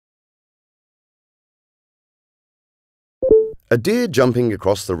A deer jumping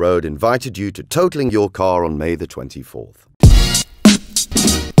across the road invited you to totaling your car on May the 24th.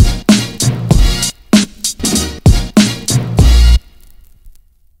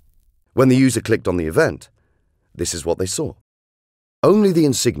 When the user clicked on the event, this is what they saw. Only the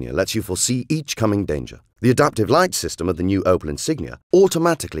Insignia lets you foresee each coming danger. The adaptive light system of the new Opel Insignia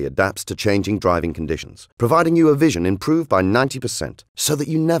automatically adapts to changing driving conditions, providing you a vision improved by 90% so that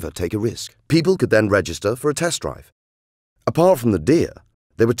you never take a risk. People could then register for a test drive. Apart from the deer,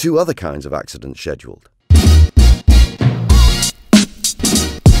 there were 2 other kinds of accidents scheduled.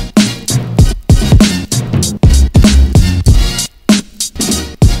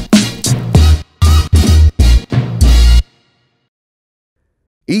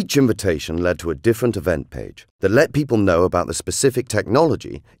 Each invitation led to a different event page that let people know about the specific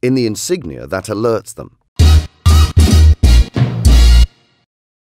technology in the Insignia that alerts them.